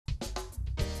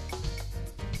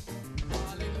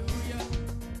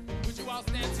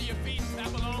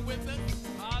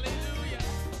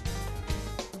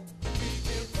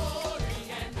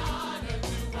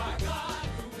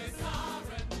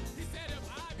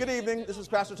Good evening. This is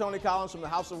Pastor Tony Collins from the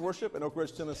House of Worship in Oak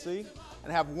Ridge, Tennessee.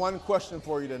 And I have one question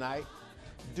for you tonight.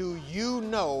 Do you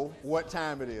know what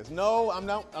time it is? No, I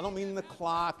don't mean the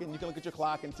clock, and you can look at your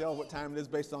clock and tell what time it is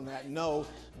based on that. No.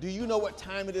 Do you know what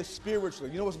time it is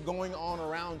spiritually? You know what's going on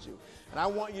around you? And I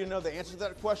want you to know the answer to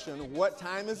that question. What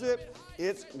time is it?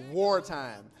 It's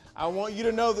wartime. I want you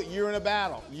to know that you're in a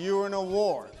battle. You're in a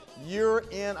war. You're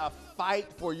in a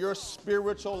fight for your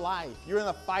spiritual life. You're in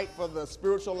a fight for the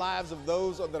spiritual lives of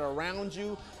those that are around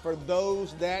you, for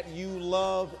those that you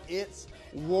love. It's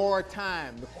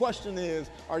wartime. The question is,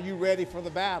 are you ready for the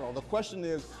battle? The question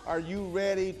is, are you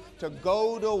ready to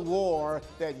go to war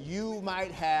that you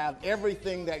might have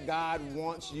everything that God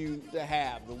wants you to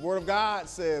have? The Word of God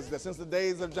says that since the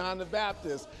days of John the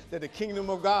Baptist, that the kingdom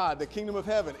of God, the kingdom of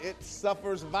heaven, it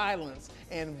suffers violence,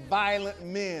 and violent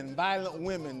men, violent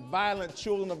women, violent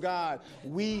children of God,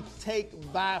 we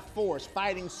take by force,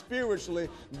 fighting spiritually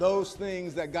those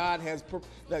things that God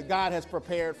has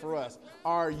prepared for us.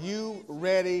 Are you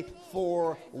ready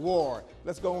for war?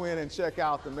 Let's go in and check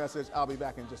out the message. I'll be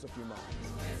back in just a few moments.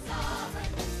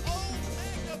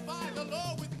 The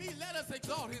Lord with me, let us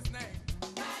exalt his name.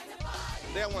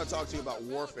 Today I want to talk to you about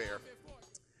warfare.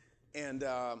 And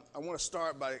I want to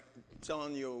start by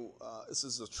telling you this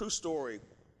is a true story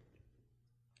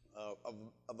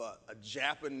of a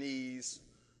Japanese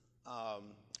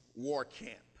war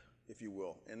camp, if you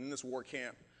will. And in this war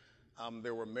camp,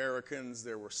 there were Americans,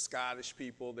 there were Scottish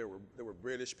people, there were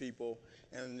British people,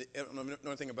 and I don't know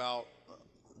anything about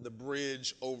the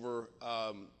bridge over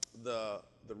the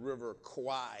river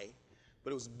Kwai,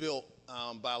 but it was built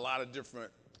by a lot of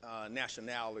different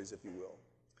nationalities, if you will.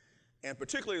 And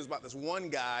particularly it was about this one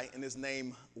guy, and his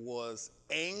name was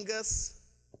Angus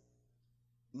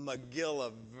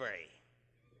McGillivray.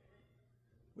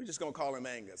 We're just going to call him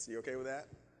Angus. You okay with that?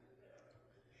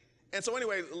 And so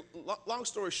anyway, long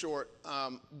story short,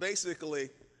 basically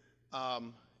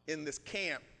in this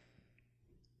camp,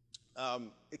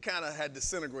 it kind of had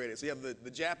disintegrated. So you have the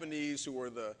Japanese who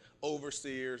are the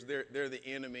overseers. They're the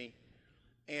enemy.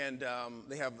 And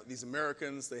they have these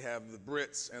Americans, they have the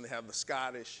Brits, and they have the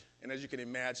Scottish. And as you can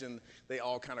imagine,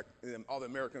 all the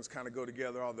Americans kind of go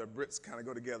together, all the Brits kind of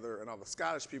go together, and all the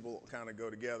Scottish people kind of go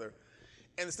together.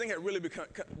 And this thing had really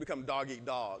become dog eat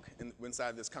dog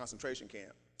inside this concentration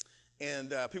camp. And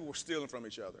people were stealing from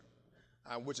each other,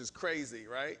 which is crazy,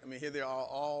 right? I mean, here they are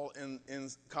all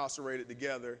incarcerated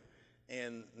together,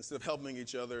 and instead of helping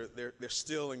each other, they're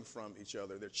stealing from each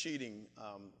other. They're cheating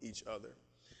each other.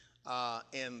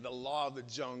 And the law of the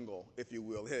jungle, if you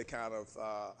will, had kind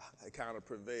of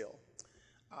prevailed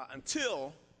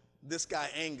until this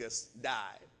guy Angus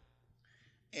died.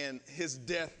 And his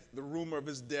death, the rumor of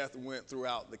his death went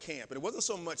throughout the camp. And it wasn't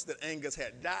so much that Angus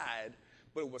had died,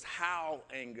 but it was how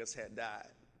Angus had died.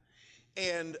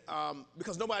 And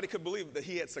because nobody could believe that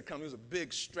he had succumbed. He was a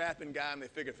big, strapping guy, and they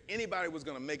figured if anybody was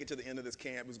going to make it to the end of this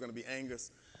camp, it was going to be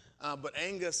Angus. But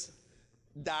Angus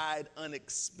died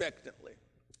unexpectedly.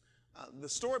 The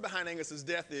story behind Angus's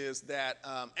death is that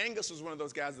Angus was one of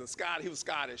those guys, he was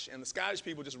Scottish, and the Scottish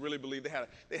people just really believed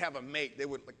they have a mate. They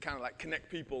would kind of like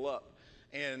connect people up.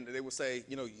 And they would say,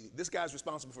 you know, this guy's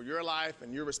responsible for your life,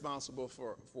 and you're responsible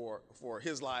for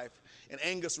his life. And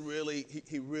Angus really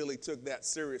took that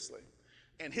seriously.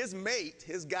 And his mate,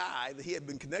 his guy that he had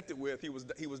been connected with, he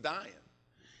was dying.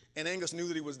 And Angus knew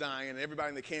that he was dying, and everybody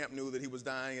in the camp knew that he was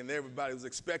dying, and everybody was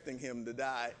expecting him to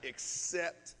die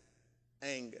except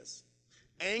Angus.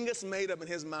 Angus made up in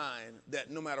his mind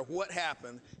that no matter what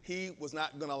happened, he was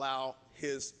not going to allow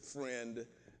his friend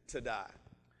to die.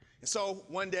 And so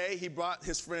one day he brought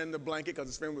his friend a blanket because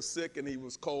his friend was sick and he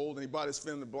was cold, and he brought his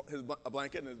friend a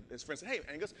blanket, and his friend said, "Hey,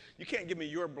 Angus, you can't give me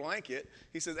your blanket."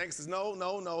 He says, Angus says,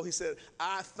 no. He said,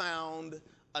 "I found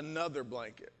another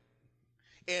blanket."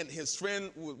 And his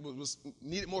friend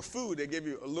needed more food. They gave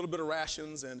you a little bit of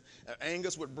rations, and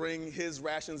Angus would bring his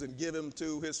rations and give them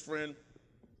to his friend.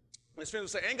 His friend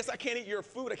would say, "Angus, I can't eat your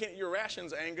food. I can't eat your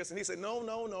rations, Angus." And he said,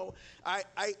 No. I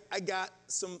got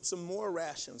some more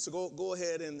rations. So go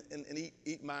ahead and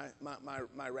eat my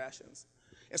rations.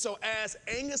 And so as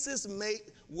Angus's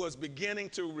mate was beginning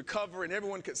to recover, and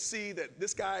everyone could see that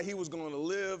this guy, he was going to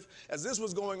live, as this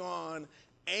was going on,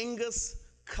 Angus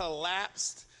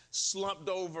collapsed, slumped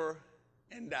over,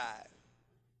 and died.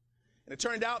 And it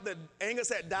turned out that Angus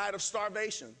had died of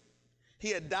starvation. He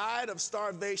had died of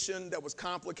starvation that was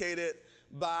complicated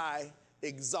by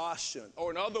exhaustion.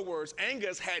 Or in other words,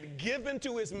 Angus had given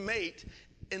to his mate,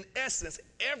 in essence,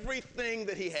 everything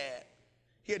that he had.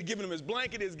 He had given him his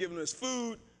blanket, he had given him his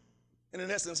food, and in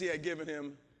essence, he had given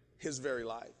him his very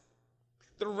life.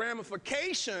 the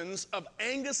ramifications of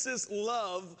Angus's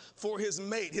love for his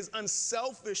mate, his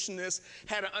unselfishness,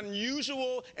 had an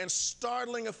unusual and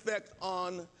startling effect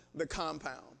on the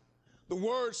compound. The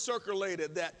word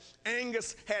circulated that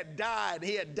Angus had died.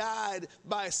 He had died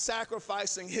by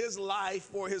sacrificing his life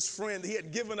for his friend. He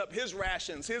had given up his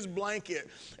rations, his blanket.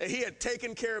 And he had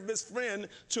taken care of his friend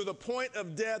to the point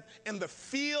of death, and the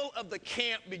feel of the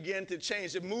camp began to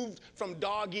change. It moved from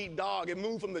dog eat dog. It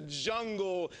moved from the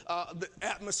jungle, the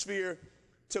atmosphere,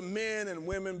 to men and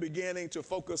women beginning to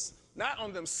focus not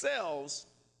on themselves,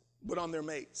 but on their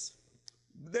mates.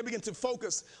 They begin to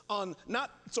focus on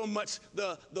not so much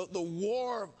the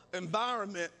war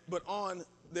environment, but on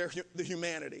the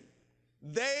humanity.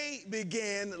 They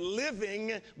began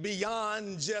living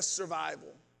beyond just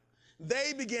survival.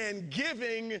 They began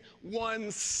giving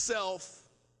oneself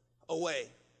away.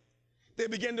 They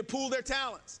began to pool their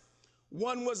talents.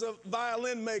 One was a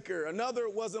violin maker, another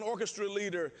was an orchestra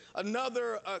leader,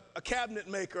 another a cabinet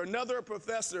maker, another a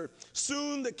professor.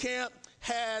 Soon the camp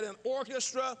had an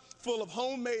orchestra full of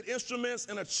homemade instruments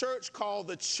and a church called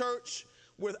the Church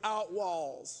Without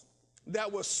Walls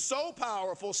that was so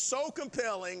powerful, so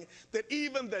compelling, that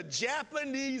even the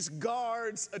Japanese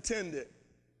guards attended.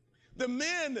 The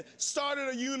men started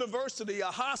a university, a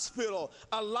hospital,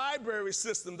 a library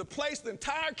system. The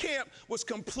entire camp was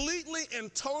completely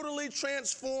and totally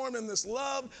transformed, and this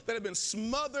love that had been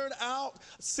smothered out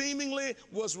seemingly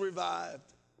was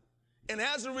revived. And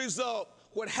as a result,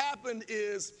 what happened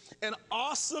is an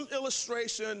awesome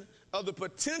illustration of the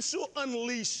potential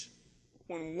unleashed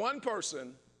when one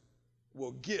person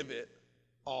will give it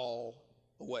all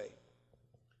away.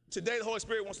 Today, the Holy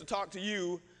Spirit wants to talk to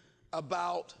you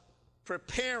about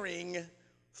preparing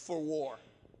for war.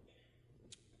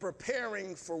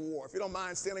 Preparing for war. If you don't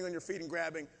mind standing on your feet and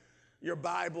grabbing your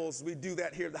Bibles, we do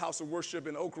that here at the House of Worship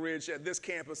in Oak Ridge at this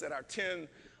campus at our 10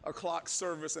 o'clock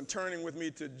service, and turning with me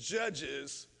to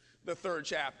Judges, the 3rd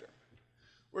chapter.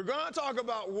 We're going to talk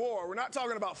about war. We're not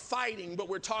talking about fighting, but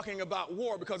we're talking about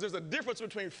war, because there's a difference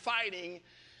between fighting,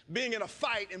 being in a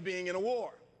fight, and being in a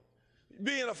war.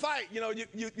 Being in a fight,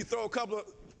 you throw a couple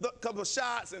of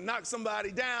shots and knock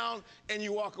somebody down, and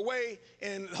you walk away,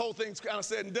 and the whole thing's kind of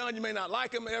said and done. You may not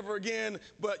like them ever again,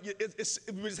 but we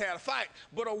just had a fight.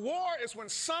 But a war is when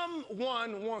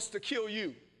someone wants to kill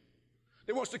you.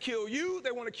 They want to kill you,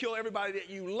 they want to kill everybody that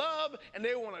you love, and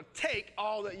they want to take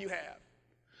all that you have.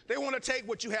 They want to take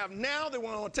what you have now, they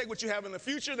want to take what you have in the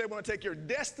future, they want to take your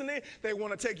destiny, they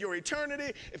want to take your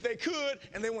eternity, if they could,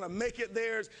 and they want to make it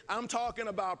theirs. I'm talking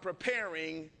about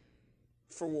preparing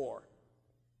for war.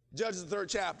 Judges, the 3rd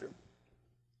chapter,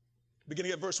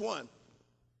 beginning at verse 1.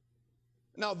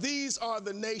 Now these are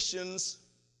the nations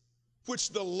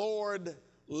which the Lord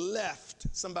left.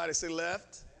 Somebody say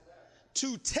left.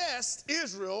 To test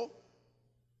Israel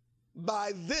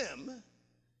by them,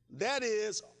 that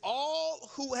is, all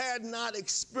who had not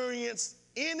experienced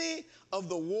any of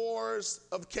the wars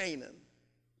of Canaan,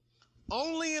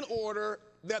 only in order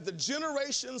that the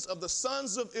generations of the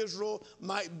sons of Israel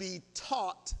might be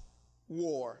taught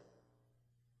war.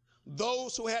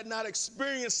 Those who had not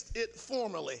experienced it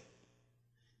formerly.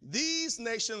 These are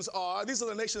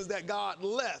the nations that God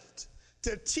left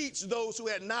to teach those who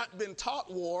had not been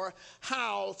taught war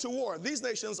how to war. These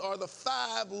nations are the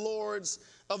 5 lords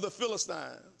of the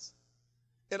Philistines,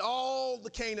 and all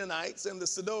the Canaanites and the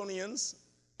Sidonians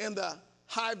and the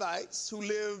Hivites who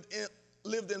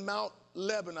lived in Mount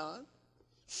Lebanon,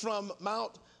 from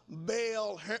Mount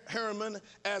Baal Hermon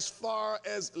as far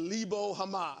as Lebo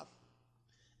Hamath.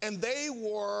 And they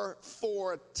were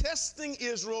for testing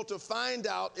Israel to find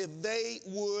out if they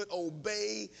would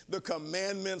obey the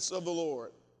commandments of the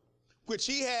Lord, which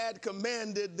he had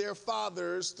commanded their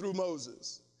fathers through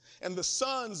Moses. And the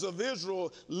sons of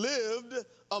Israel lived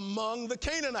among the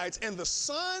Canaanites. And the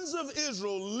sons of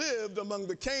Israel lived among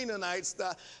the Canaanites,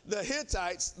 the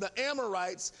Hittites, the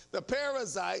Amorites, the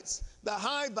Perizzites, the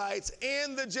Hivites,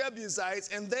 and the Jebusites.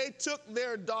 And they took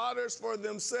their daughters for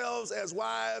themselves as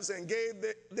wives and gave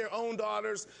their own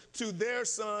daughters to their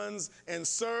sons and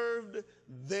served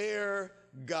their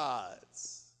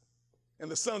gods. And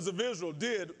the sons of Israel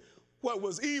did what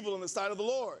was evil in the sight of the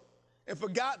Lord, and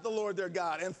forgot the Lord their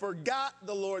God, and forgot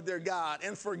the Lord their God,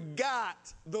 and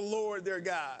forgot the Lord their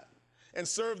God, and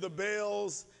served the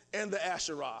Baals and the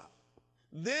Asherah.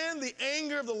 Then the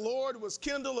anger of the Lord was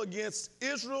kindled against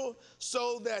Israel,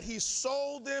 so that he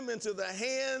sold them into the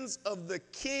hands of the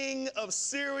king of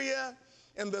Syria,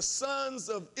 and the sons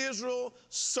of Israel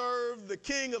served the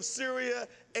king of Syria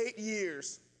 8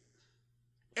 years.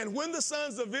 And when the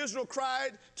sons of Israel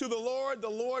cried to the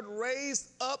Lord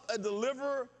raised up a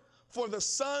deliverer for the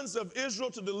sons of Israel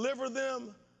to deliver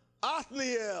them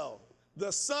Othniel,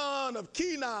 the son of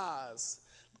Kenaz,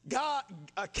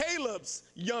 Caleb's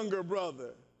younger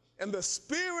brother. And the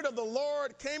Spirit of the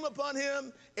Lord came upon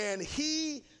him, and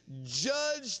he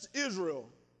judged Israel.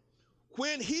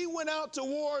 When he went out to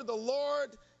war, the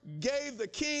Lord gave the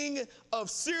king of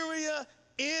Syria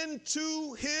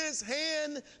into his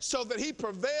hand, so that he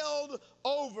prevailed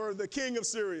over the king of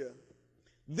Syria.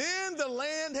 Then the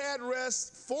land had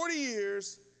rest 40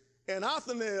 years, and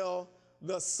Othniel,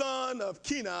 the son of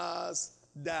Kenaz,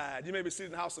 died. You may be seated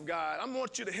in the house of God. I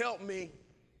want you to help me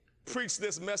preach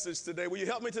this message today. Will you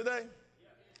help me today?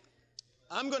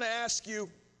 I'm going to ask you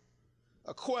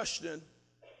a question.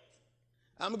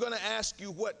 I'm going to ask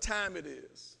you what time it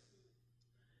is.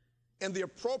 And the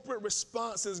appropriate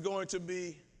response is going to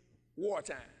be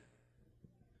wartime.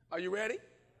 Are you ready?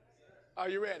 Are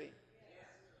you ready?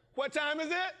 What time is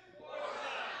it? Wartime.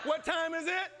 What time is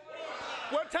it? Wartime.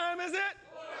 What time is it?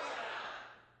 Wartime.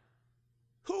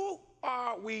 Who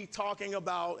are we talking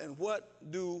about, and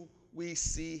what do we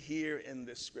see here in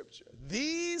this scripture?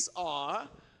 These are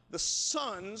the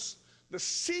sons, the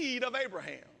seed of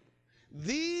Abraham.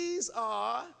 These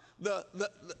are the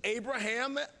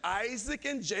Abraham, Isaac,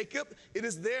 and Jacob. It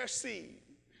is their seed.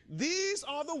 These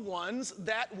are the ones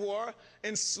that were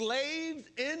enslaved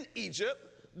in Egypt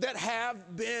that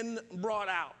have been brought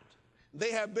out.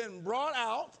 They have been brought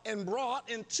out and brought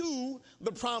into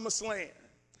the promised land.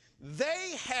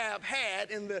 They have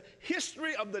had, in the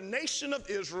history of the nation of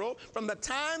Israel, from the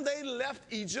time they left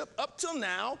Egypt up till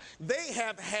now, they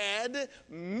have had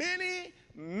many,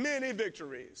 many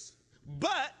victories.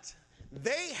 But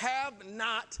they have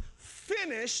not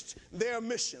finished their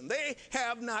mission. They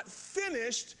have not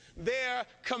finished their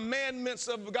commandments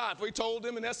of God. For he told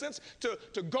them, in essence,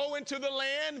 to go into the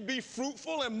land, be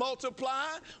fruitful and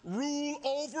multiply, rule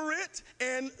over it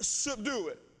and subdue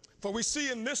it. For we see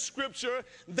in this scripture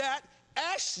that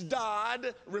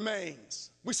Ashdod remains.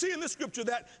 We see in this scripture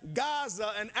that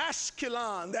Gaza and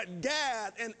Ashkelon, that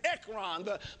Gad and Ekron,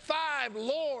 the 5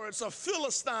 lords of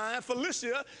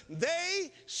Philistia,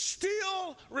 they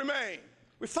still remain.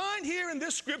 We find here in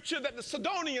this scripture that the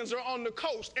Sidonians are on the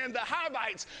coast, and the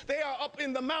Hivites, they are up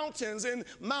in the mountains in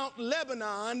Mount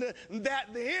Lebanon,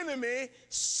 that the enemy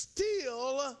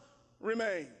still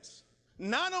remains.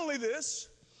 Not only this,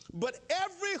 but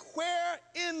everywhere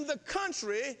in the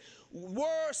country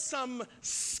were some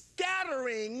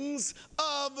scatterings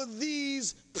of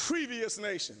these previous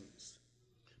nations.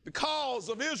 Because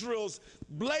of Israel's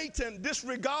blatant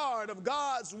disregard of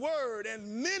God's word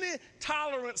and many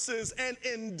tolerances and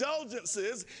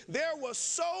indulgences, there were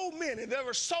so many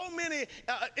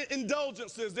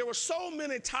indulgences, there were so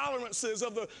many tolerances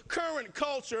of the current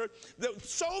culture, that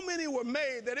so many were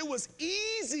made that it was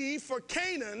easy for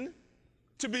Canaan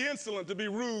to be insolent, to be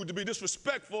rude, to be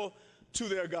disrespectful to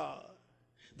their God.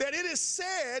 That it is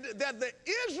said that the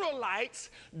Israelites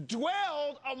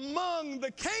dwelled among the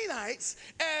Canaanites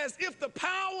as if the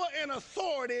power and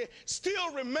authority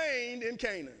still remained in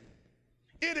Canaan.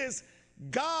 It is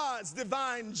God's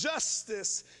divine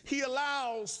justice. He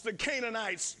allows the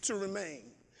Canaanites to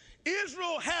remain.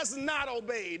 Israel has not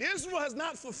obeyed. Israel has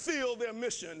not fulfilled their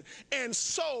mission, and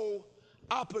so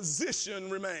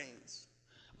opposition remains.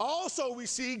 Also, we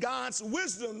see God's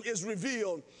wisdom is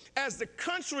revealed as the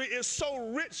country is so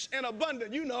rich and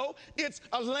abundant. You know, it's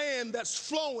a land that's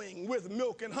flowing with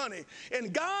milk and honey.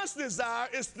 And God's desire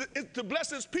is to bless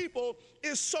his people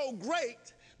is so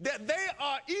great that they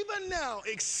are even now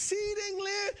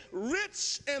exceedingly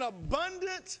rich and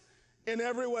abundant in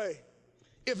every way.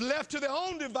 If left to their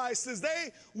own devices,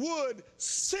 they would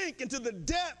sink into the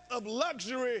depth of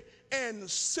luxury and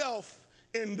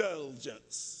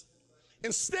self-indulgence.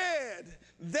 Instead,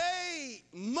 they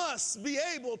must be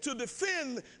able to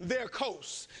defend their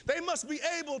coasts. They must be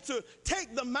able to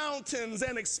take the mountains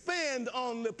and expand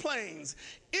on the plains.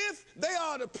 If they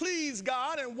are to please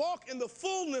God and walk in the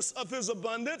fullness of his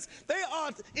abundance, they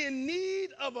are in need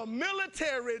of a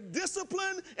military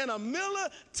discipline and a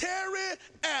military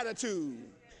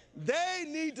attitude. They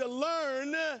need to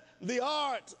learn the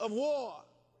art of war.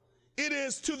 It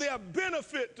is to their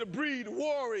benefit to breed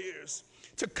warriors,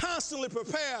 to constantly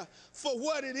prepare for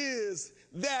what it is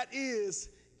that is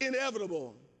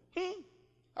inevitable.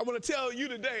 I want to tell you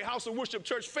today, House of Worship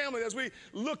Church family, as we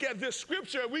look at this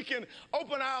scripture, we can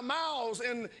open our mouths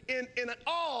in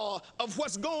awe of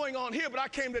what's going on here. But I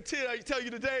came to tell you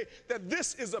today that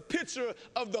this is a picture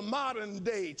of the modern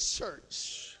day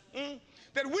church.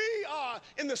 that we are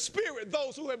in the spirit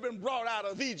those who have been brought out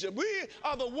of Egypt. We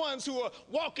are the ones who are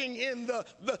walking in the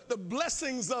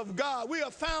blessings of God. We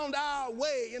have found our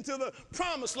way into the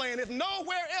promised land, if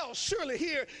nowhere else, surely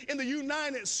here in the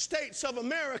United States of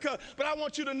America. But I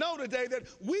want you to know today that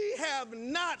we have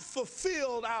not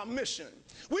fulfilled our mission.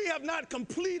 We have not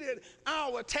completed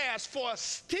our task, for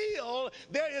still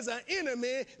there is an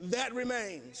enemy that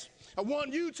remains. I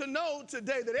want you to know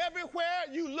today that everywhere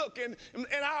you look in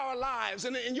our lives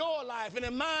and in your life and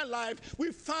in my life,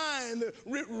 we find the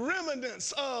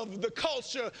remnants of the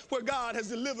culture where God has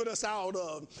delivered us out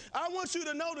of. I want you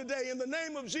to know today, in the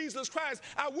name of Jesus Christ,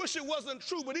 I wish it wasn't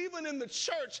true, but even in the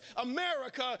church,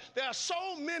 America, there are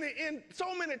so many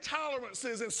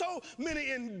tolerances and so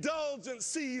many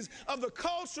indulgencies of the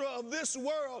culture of this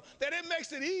world that it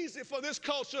makes it easy for this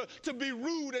culture to be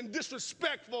rude and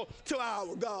disrespectful to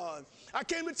our God. I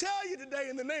came to tell you today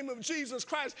in the name of Jesus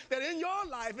Christ that in your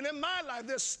life and in my life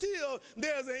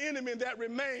there's an enemy that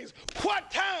remains.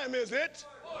 What time is it?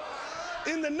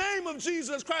 In the name of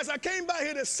Jesus Christ, I came by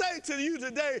here to say to you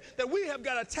today that we have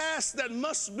got a task that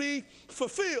must be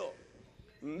fulfilled.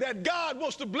 That God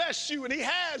wants to bless you, and he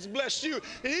has blessed you.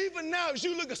 And even now, as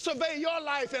you look at survey your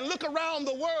life and look around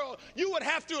the world, you would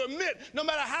have to admit, no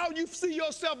matter how you see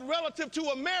yourself relative to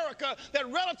America,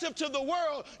 that relative to the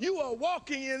world, you are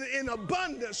walking in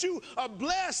abundance. You are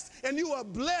blessed, and you are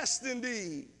blessed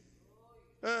indeed.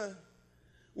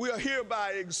 We are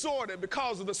hereby exhorted,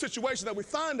 because of the situation that we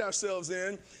find ourselves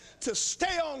in, to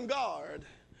stay on guard,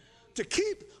 to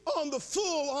keep on the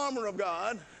full armor of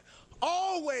God,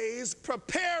 always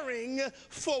preparing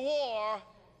for war.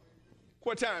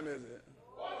 What time is it?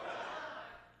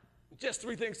 Just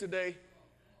 3 things today,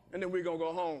 and then we're going to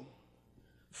go home.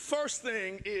 First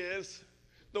thing is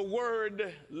the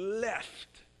word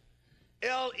left.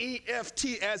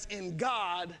 L-E-F-T, as in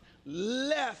God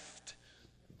left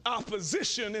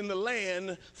opposition in the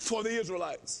land for the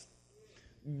Israelites.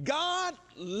 God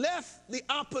left the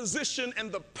opposition,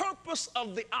 and the purpose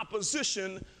of the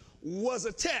opposition was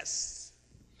a test.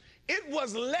 It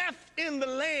was left in the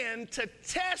land to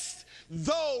test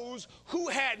those who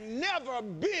had never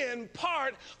been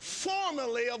part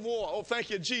formerly of war. Oh, thank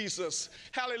you, Jesus.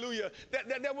 Hallelujah. There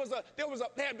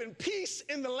had been peace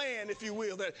in the land, if you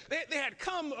will. That they had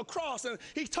come across, and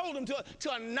he told them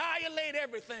to annihilate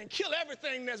everything, kill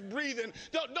everything that's breathing.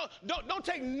 Don't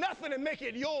take nothing and make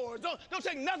it yours. Don't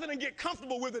take nothing and get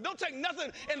comfortable with it. Don't take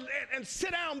nothing and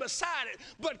sit down beside it,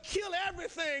 but kill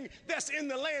everything that's in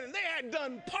the land. And they had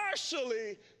done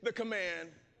partially the command.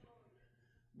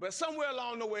 But somewhere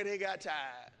along the way, they got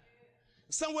tired.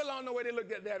 Somewhere along the way, they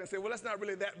looked at that and said, well, that's not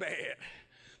really that bad.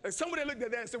 Like somebody looked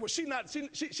at that and said, well, she's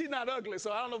not ugly,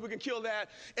 so I don't know if we can kill that.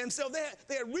 And so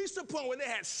they had reached a point where they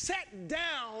had sat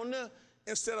down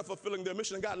instead of fulfilling their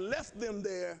mission. And God left them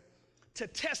there to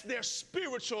test their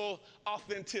spiritual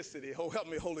authenticity. Oh, help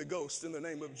me, Holy Ghost, in the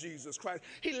name of Jesus Christ.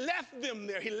 He left them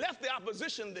there. He left the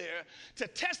opposition there to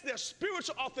test their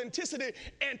spiritual authenticity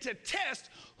and to test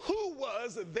who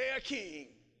was their king.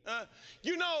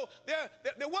 You know,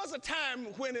 there was a time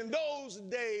when in those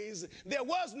days there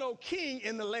was no king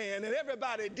in the land, and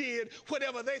everybody did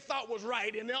whatever they thought was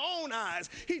right in their own eyes.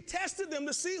 He tested them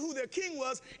to see who their king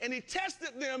was, and he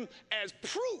tested them as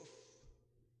proof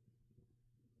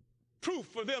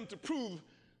for them to prove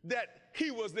that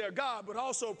he was their God, but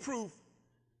also proof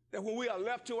that when we are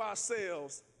left to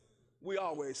ourselves, we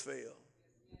always fail.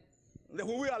 That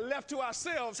when we are left to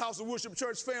ourselves, House of Worship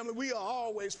Church family, we are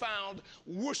always found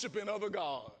worshiping other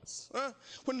gods.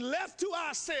 When left to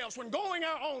ourselves, when going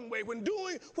our own way, when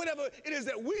doing whatever it is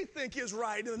that we think is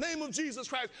right, in the name of Jesus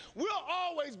Christ, we'll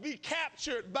always be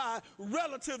captured by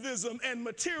relativism and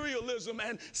materialism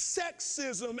and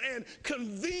sexism and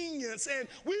convenience, and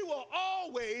we will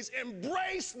always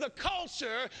embrace the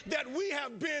culture that we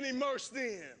have been immersed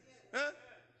in.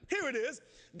 Here it is.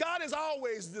 God is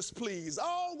always displeased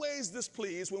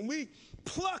when we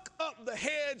pluck up the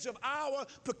hedge of our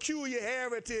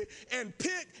peculiarity and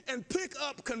pick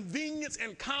up convenience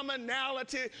and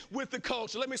commonality with the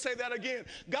culture. Let me say that again.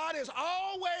 God is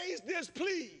always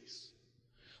displeased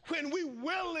when we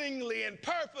willingly and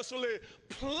purposefully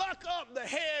pluck up the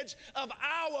hedge of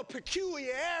our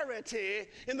peculiarity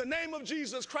in the name of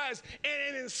Jesus Christ,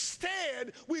 and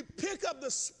instead we pick up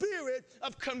the spirit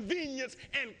of convenience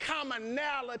and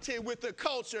commonality with the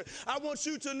culture. I want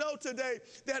you to know today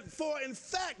that in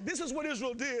fact, this is what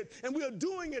Israel did, and we are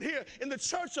doing it here in the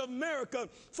Church of America.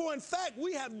 For in fact,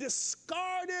 we have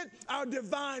discarded our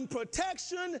divine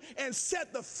protection and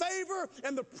set the favor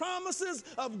and the promises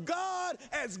of God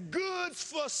as goods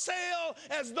for sale,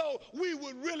 as though we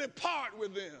would really part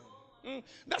with them.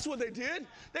 That's what they did.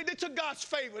 They took God's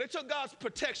favor. They took God's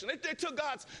protection. They took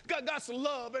God's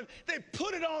love, and they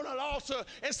put it on an altar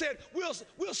and said,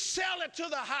 we'll sell it to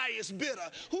the highest bidder.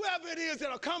 Whoever it is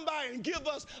that'll come by and give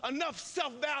us enough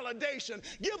self-validation,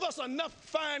 give us enough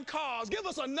fine cars, give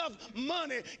us enough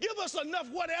money, give us enough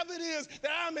whatever it is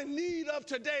that I'm in need of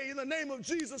today in the name of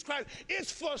Jesus Christ.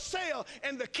 It's for sale.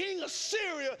 And the king of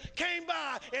Syria came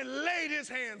by and laid his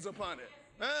hands upon it.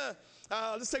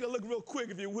 Let's take a look real quick,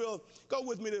 if you will. Go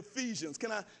with me to Ephesians.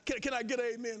 Can I get an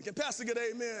amen? Can Pastor get an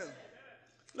amen?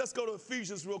 Let's go to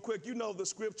Ephesians real quick. You know the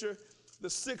scripture, the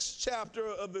 6th chapter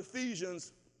of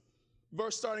Ephesians,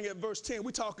 starting at verse 10.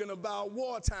 We're talking about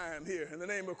wartime here in the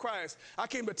name of Christ. I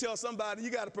came to tell somebody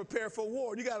you got to prepare for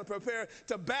war. You got to prepare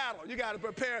to battle. You got to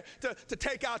prepare to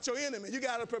take out your enemy. You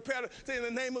got to prepare in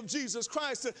the name of Jesus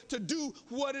Christ to do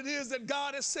what it is that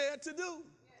God has said to do.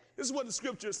 This is what the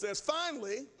scripture says.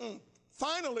 Finally,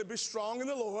 be strong in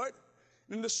the Lord,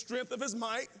 in the strength of his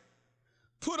might.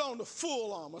 Put on the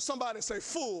full armor. Somebody say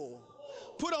full.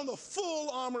 Put on the full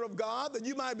armor of God that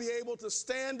you might be able to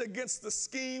stand against the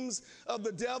schemes of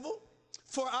the devil.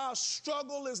 For our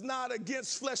struggle is not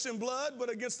against flesh and blood, but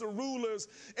against the rulers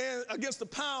and against the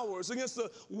powers, against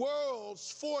the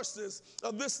world's forces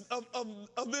of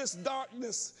this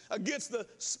darkness, against the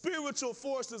spiritual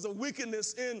forces of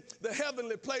wickedness in the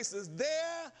heavenly places.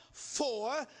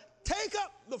 Therefore, take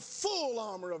up the full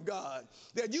armor of God,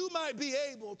 that you might be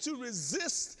able to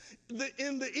resist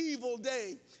in the evil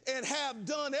day, and have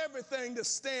done everything to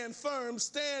stand firm.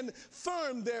 Stand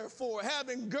firm, therefore,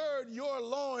 having girded your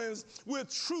loins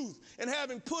with truth, and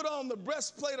having put on the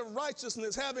breastplate of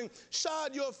righteousness, having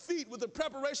shod your feet with the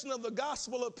preparation of the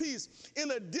gospel of peace, in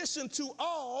addition to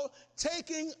all,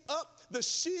 taking up the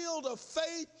shield of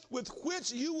faith, with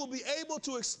which you will be able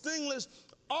to extinguish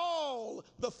all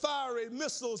the fiery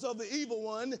missiles of the evil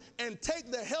one, and take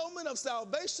the helmet of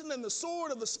salvation and the sword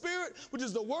of the Spirit, which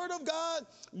is the word of God,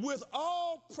 with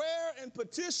all prayer and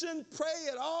petition. Pray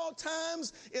at all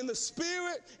times in the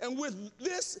Spirit, and with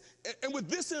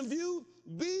this in view,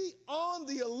 be on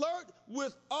the alert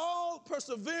with all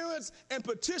perseverance and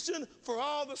petition for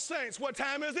all the saints. What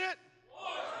time is it?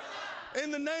 In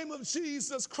the name of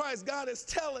Jesus Christ, God is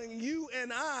telling you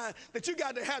and I that you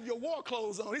got to have your war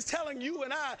clothes on. He's telling you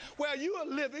and I where you are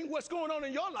living, what's going on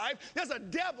in your life. There's a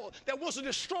devil that wants to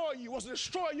destroy you, wants to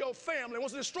destroy your family,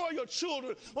 wants to destroy your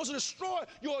children, wants to destroy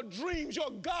your dreams,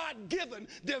 your God-given,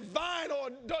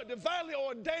 divinely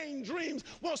ordained dreams,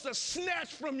 wants to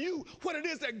snatch from you what it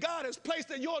is that God has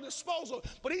placed at your disposal.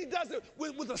 But he does it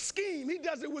with a scheme. He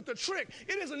does it with a trick.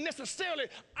 It isn't necessarily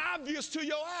obvious to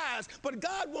your eyes, but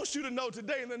God wants you to know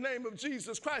today in the name of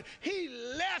Jesus Christ, he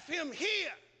left him here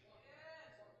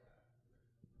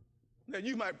that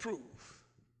you might prove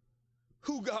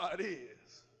who God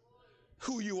is,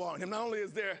 who you are in him. Not only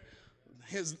is there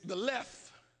the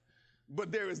left,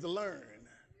 but there is the learn.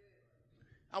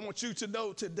 I want you to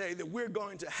know today that we're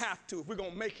going to have to, if we're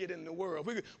going to make it in the world,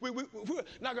 we're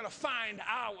not going to find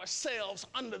ourselves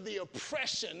under the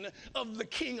oppression of the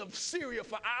king of Syria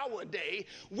for our day.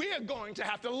 We're going to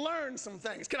have to learn some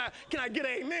things. Can I get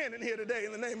an amen in here today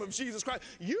in the name of Jesus Christ?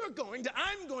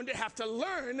 I'm going to have to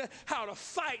learn how to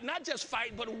fight, not just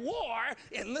fight, but war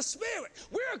in the Spirit.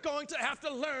 We're going to have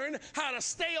to learn how to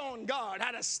stay on guard,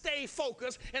 how to stay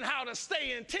focused, and how to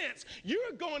stay intense.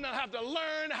 You're going to have to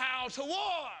learn how to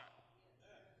war.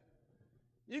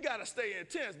 You got to stay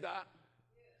intense, Doc.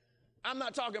 I'm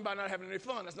not talking about not having any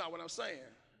fun. That's not what I'm saying.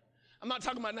 I'm not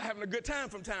talking about not having a good time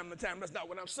from time to time. That's not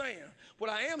what I'm saying. What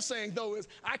I am saying, though, is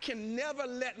I can never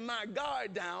let my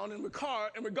guard down in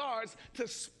regards to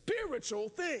spiritual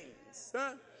things.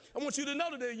 Huh? I want you to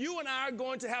know that you and I are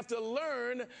going to have to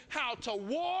learn how to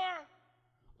war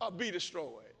or be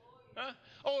destroyed. Huh?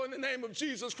 Oh, in the name of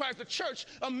Jesus Christ, the church,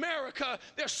 America,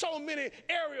 there's so many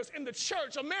areas in the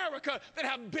church, America, that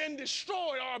have been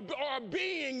destroyed or are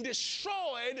being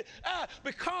destroyed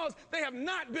because they have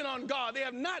not been on God. They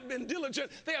have not been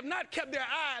diligent. They have not kept their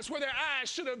eyes where their eyes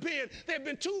should have been. They've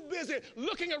been too busy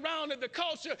looking around at the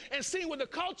culture and seeing what the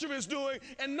culture is doing,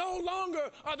 and no longer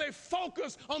are they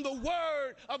focused on the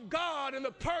word of God and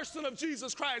the person of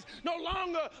Jesus Christ. No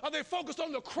longer are they focused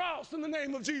on the cross in the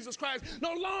name of Jesus Christ.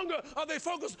 No longer are they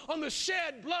focused on the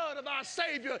shed blood of our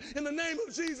Savior in the name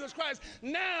of Jesus Christ.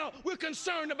 Now we're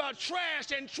concerned about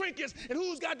trash and trinkets and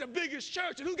who's got the biggest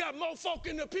church and who got more folk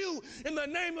in the pew in the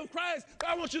name of Christ.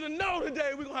 I want you to know today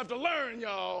we're going to have to learn,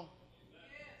 y'all.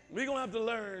 We're going to have to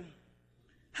learn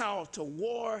how to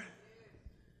war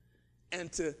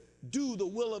and to do the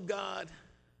will of God,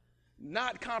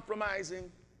 not compromising.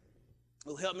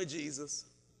 Oh, help me, Jesus.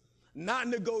 Not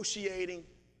negotiating,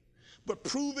 but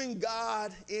proving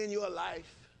God in your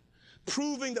life,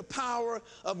 proving the power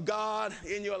of God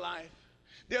in your life.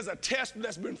 There's a test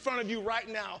that's in front of you right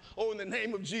now. Oh, in the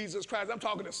name of Jesus Christ. I'm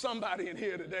talking to somebody in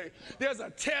here today. There's a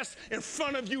test in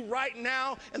front of you right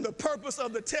now, and the purpose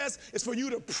of the test is for you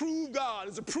to prove God,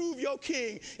 is to prove your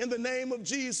King in the name of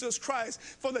Jesus Christ.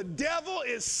 For the devil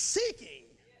is seeking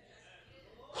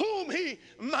whom he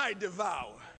might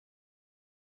devour.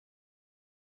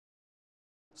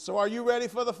 So are you ready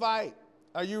for the fight?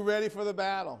 Are you ready for the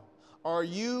battle? Are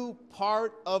you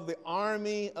part of the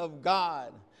army of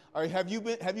God? Or have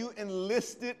you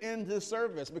enlisted into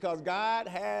service? Because God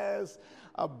has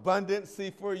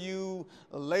abundancy for you,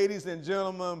 ladies and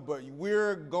gentlemen, but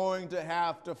we're going to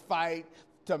have to fight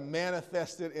to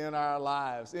manifest it in our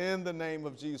lives in the name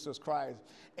of Jesus Christ.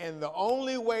 And the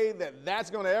only way that that's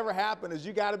going to ever happen is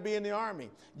you got to be in the army.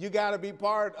 You got to be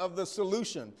part of the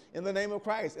solution in the name of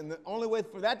Christ. And the only way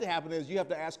for that to happen is you have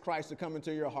to ask Christ to come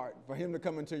into your heart, for him to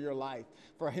come into your life,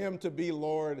 for him to be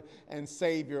Lord and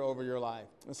Savior over your life.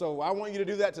 And so I want you to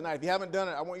do that tonight. If you haven't done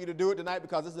it, I want you to do it tonight,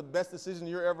 because it's the best decision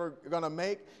you're ever going to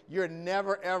make. You're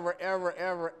never, ever, ever,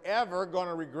 ever, ever going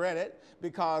to regret it,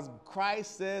 because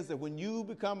Christ says that when you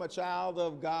become a child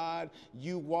of God,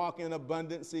 you walk in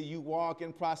abundancy, you walk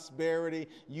in prosperity,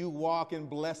 you walk in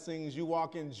blessings, you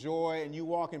walk in joy, and you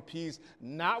walk in peace,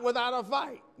 not without a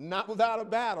fight, not without a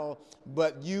battle,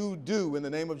 but you do in the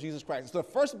name of Jesus Christ. So the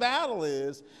first battle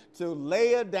is to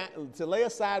lay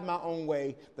aside my own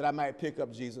way that I might pick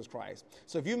up Jesus Christ.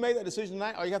 So if you made that decision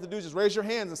tonight, all you have to do is just raise your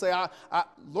hands and say,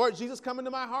 Lord Jesus, come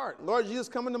into my heart. Lord Jesus,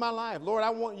 come into my life. Lord, I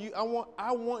want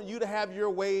you to have your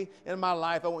way in my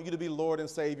life. I want you to be Lord and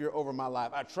Savior over my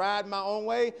life. I tried my own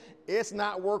way. It's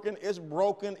not working. It's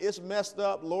broken. It's messed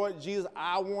up. Lord Jesus,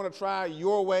 I want to try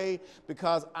your way,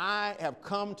 because I have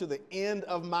come to the end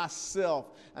of myself,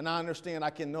 and I understand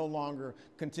I can no longer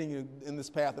continue in this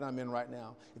path that I'm in right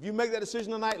now. If you make that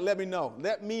decision tonight, let me know.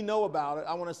 Let me know about it.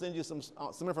 I want to send you some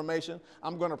information.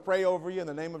 I'm going to pray over you in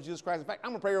the name of Jesus Christ. In fact,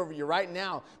 I'm going to pray over you right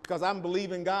now, because I'm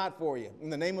believing God for you in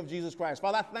the name of Jesus Christ.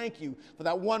 Father, I thank you for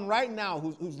that one right now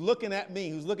who's looking at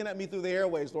me, through the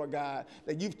airways, Lord God,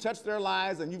 that you've touched their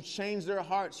lives and you've changed their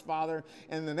hearts, Father.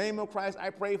 And in the name of Christ, I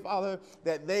pray, Father,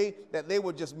 that they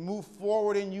would just move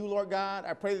forward in you, Lord God.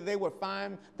 I pray that they would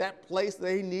find that place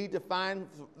they need to find.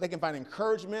 They can find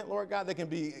encouragement, Lord God. They can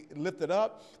be lifted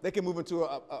up. They can move into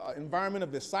an environment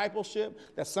of discipleship,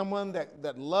 that someone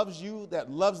that loves you,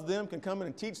 that loves them, can come in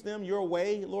and teach them your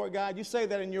way, Lord God. You say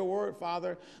that in your word,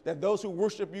 Father, that those who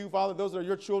worship you, Father, those are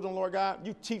your children, Lord God.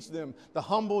 You teach them the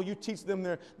humble. You teach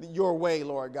them your way,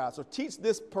 Lord God. So teach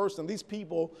this person, these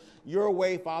people, your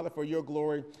way, Father, for your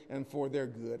glory and for their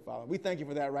good, Father. We thank you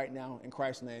for that right now. In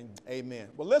Christ's name, amen.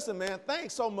 Well, listen, man,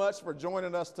 thanks so much for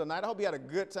joining us tonight. I hope you had a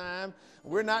good time.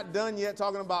 We're not done yet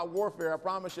talking about warfare. I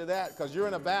promise you that, because you're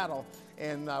in a battle.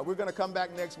 And we're going to come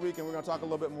back next week, and we're going to talk a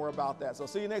little bit more about that. So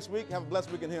see you next week. Have a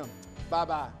blessed week in him.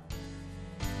 Bye-bye.